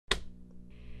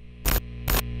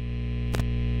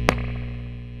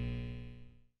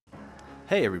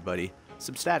Hey everybody,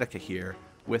 Substatica here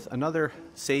with another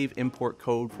save import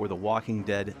code for The Walking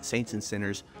Dead Saints and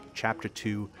Sinners Chapter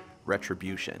 2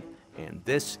 Retribution, and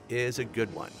this is a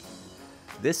good one.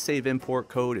 This save import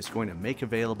code is going to make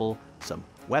available some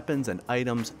weapons and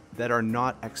items that are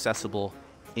not accessible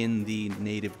in the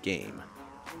native game.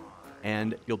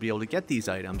 And you'll be able to get these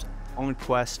items on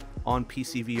Quest, on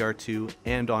PCVR2,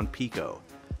 and on PICO.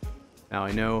 Now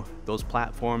I know those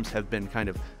platforms have been kind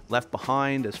of left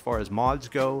behind as far as mods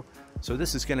go, so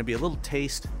this is going to be a little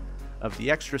taste of the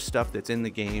extra stuff that's in the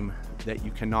game that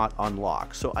you cannot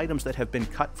unlock. So items that have been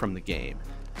cut from the game,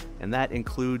 and that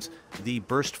includes the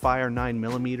burst fire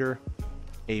 9mm,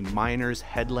 a miner's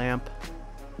headlamp,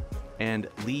 and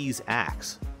Lee's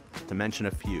axe, to mention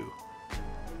a few.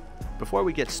 Before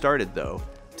we get started though,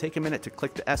 take a minute to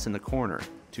click the S in the corner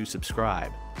to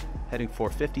subscribe. Heading for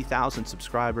 50,000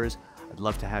 subscribers, I'd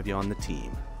love to have you on the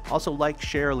team. Also like,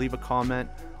 share, leave a comment,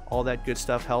 all that good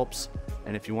stuff helps.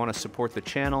 And if you want to support the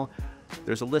channel,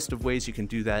 there's a list of ways you can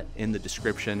do that in the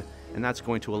description, and that's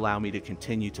going to allow me to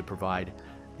continue to provide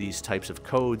these types of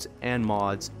codes and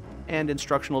mods and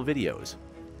instructional videos.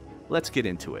 Let's get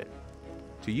into it.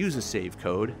 To use a save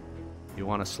code, you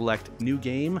want to select New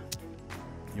Game,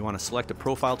 you want to select a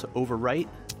profile to overwrite,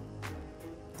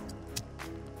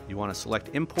 you want to select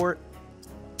Import,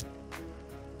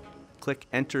 click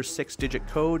Enter 6-digit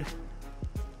code,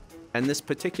 and this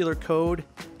particular code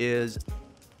is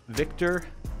Victor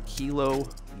Kilo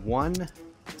 1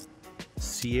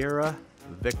 Sierra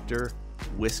Victor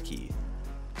Whiskey.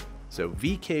 So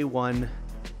VK1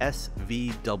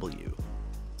 SVW.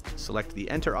 Select the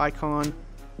Enter icon,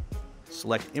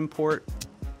 select Import,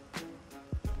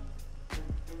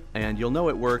 and you'll know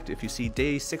it worked if you see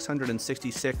day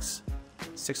 666,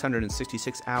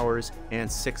 666 hours,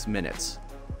 and 6 minutes.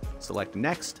 Select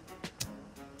Next,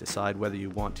 decide whether you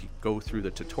want to go through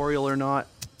the tutorial or not,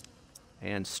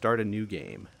 and start a new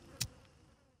game.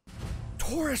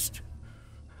 Tourist!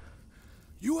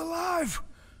 You alive?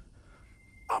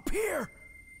 Up here!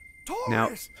 Tourist! Now,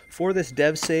 for this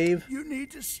dev save, You need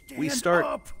to stand we start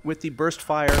up. with the burst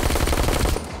fire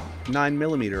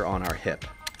 9mm on our hip,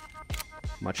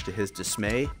 much to his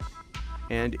dismay.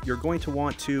 And you're going to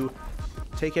want to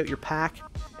take out your pack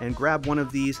and grab one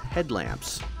of these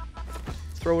headlamps.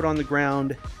 Throw it on the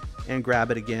ground and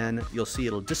grab it again. You'll see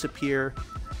it'll disappear,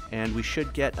 and we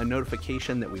should get a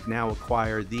notification that we've now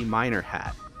acquired the miner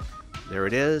hat. There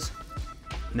it is.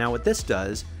 Now what this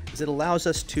does is it allows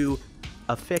us to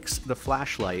affix the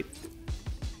flashlight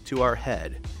to our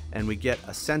head, and we get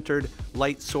a centered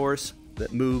light source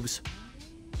that moves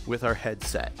with our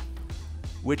headset,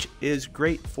 which is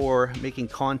great for making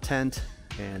content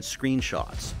and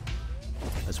screenshots,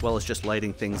 as well as just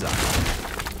lighting things up.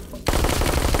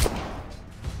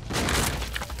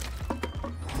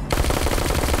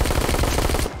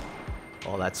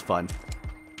 Oh, that's fun.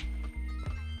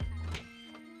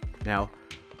 Now,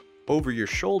 over your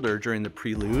shoulder during the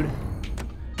prelude,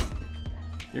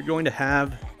 you're going to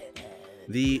have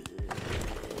the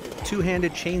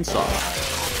two-handed chainsaw,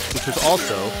 which was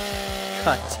also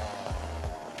cut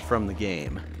from the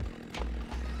game.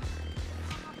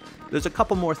 There's a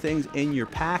couple more things in your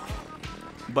pack,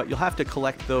 but you'll have to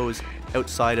collect those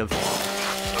outside of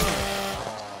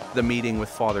the meeting with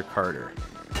Father Carter.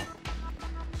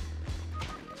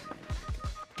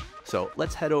 So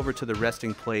let's head over to the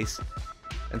resting place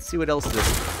and see what else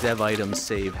this dev item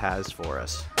save has for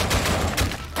us.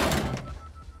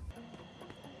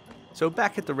 So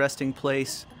back at the resting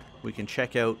place, we can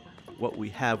check out what we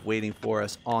have waiting for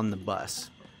us on the bus.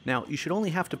 Now, you should only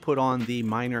have to put on the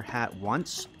miner hat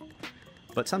once,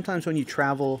 but sometimes when you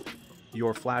travel,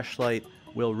 your flashlight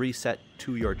will reset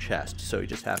to your chest. So you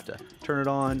just have to turn it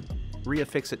on,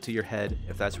 reaffix it to your head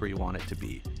if that's where you want it to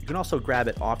be. You can also grab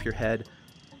it off your head.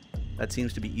 That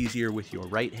seems to be easier with your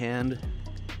right hand,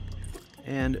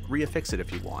 and reaffix it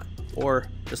if you want, or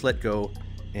just let go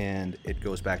and it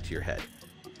goes back to your head.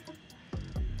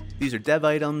 These are dev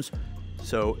items,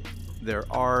 so there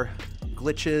are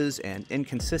glitches and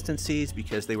inconsistencies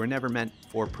because they were never meant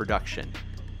for production.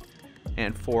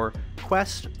 And for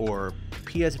Quest or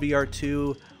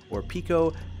PSVR2 or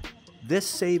PICO, this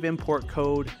save import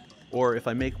code, or if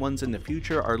I make ones in the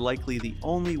future, are likely the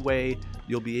only way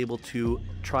you'll be able to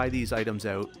try these items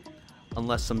out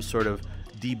unless some sort of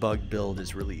debug build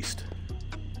is released.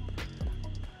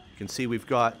 You can see we've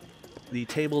got the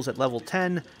tables at level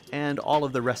 10 and all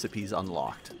of the recipes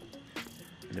unlocked.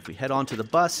 And if we head onto the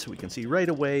bus, we can see right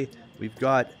away we've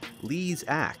got Lee's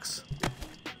axe,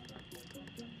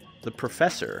 the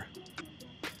Professor.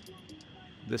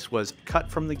 This was cut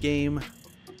from the game,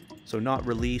 so not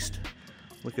released.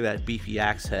 Look at that beefy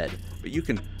axe head. but you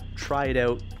can try it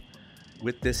out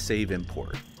with this save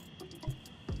import.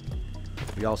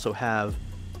 We also have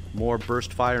more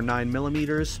burst fire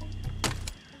 9mm.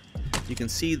 You can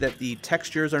see that the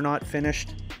textures are not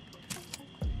finished.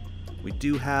 We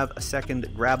do have a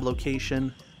second grab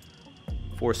location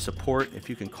for support, if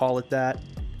you can call it that.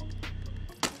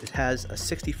 It has a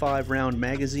 65 round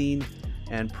magazine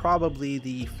and probably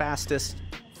the fastest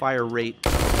fire rate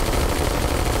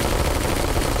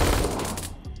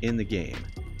in the game.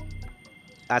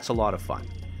 That's a lot of fun.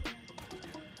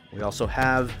 We also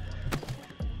have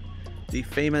the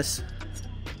famous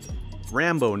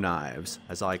Rambo knives,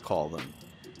 as I call them.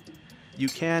 You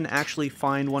can actually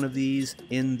find one of these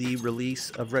in the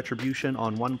release of Retribution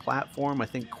on one platform, I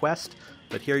think Quest,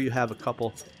 but here you have a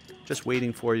couple just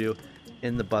waiting for you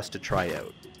in the bus to try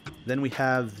out. Then we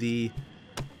have the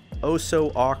oh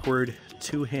so awkward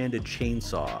two-handed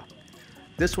chainsaw.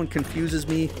 This one confuses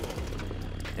me,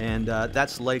 and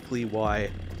that's likely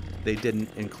why they didn't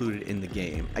include it in the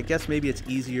game. I guess maybe it's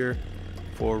easier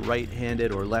for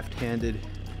right-handed or left-handed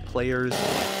players.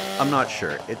 I'm not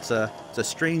sure. It's a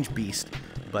strange beast,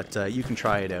 but you can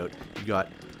try it out. You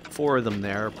got 4 of them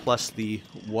there, plus the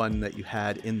one that you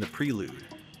had in the prelude.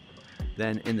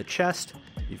 Then in the chest,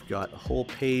 you've got a whole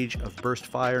page of burst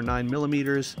fire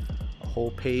 9mm, a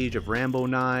whole page of Rambo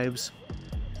knives,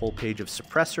 a whole page of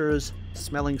suppressors,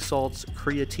 smelling salts,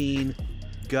 creatine,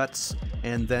 guts,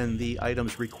 and then the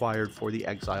items required for the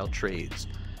exile trades.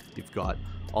 You've got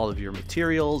all of your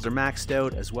materials are maxed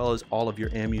out, as well as all of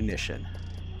your ammunition.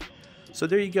 So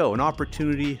there you go, an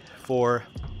opportunity for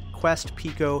Quest,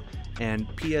 PICO, and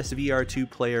PSVR2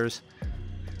 players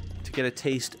to get a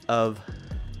taste of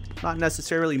not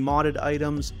necessarily modded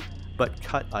items, but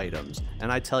cut items.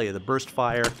 And I tell you, the burst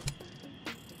fire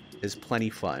is plenty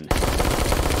fun.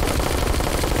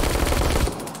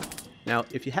 Now,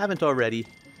 if you haven't already,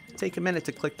 take a minute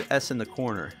to click the S in the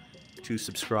corner to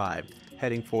subscribe.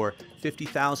 Heading for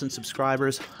 50,000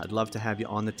 subscribers, I'd love to have you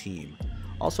on the team.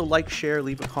 Also like, share,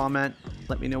 leave a comment,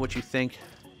 let me know what you think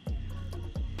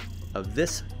of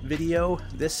this video,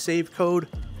 this save code,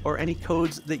 or any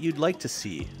codes that you'd like to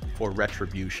see for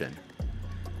Retribution.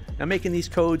 Now, making these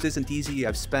codes isn't easy.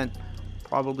 I've spent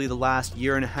probably the last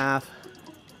year and a half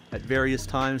at various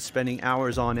times spending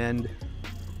hours on end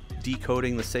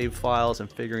decoding the save files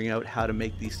and figuring out how to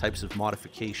make these types of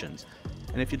modifications.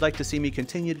 And if you'd like to see me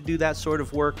continue to do that sort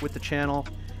of work with the channel,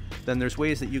 then there's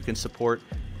ways that you can support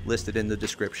listed in the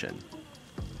description.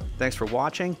 Thanks for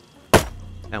watching,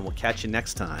 and we'll catch you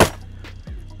next time.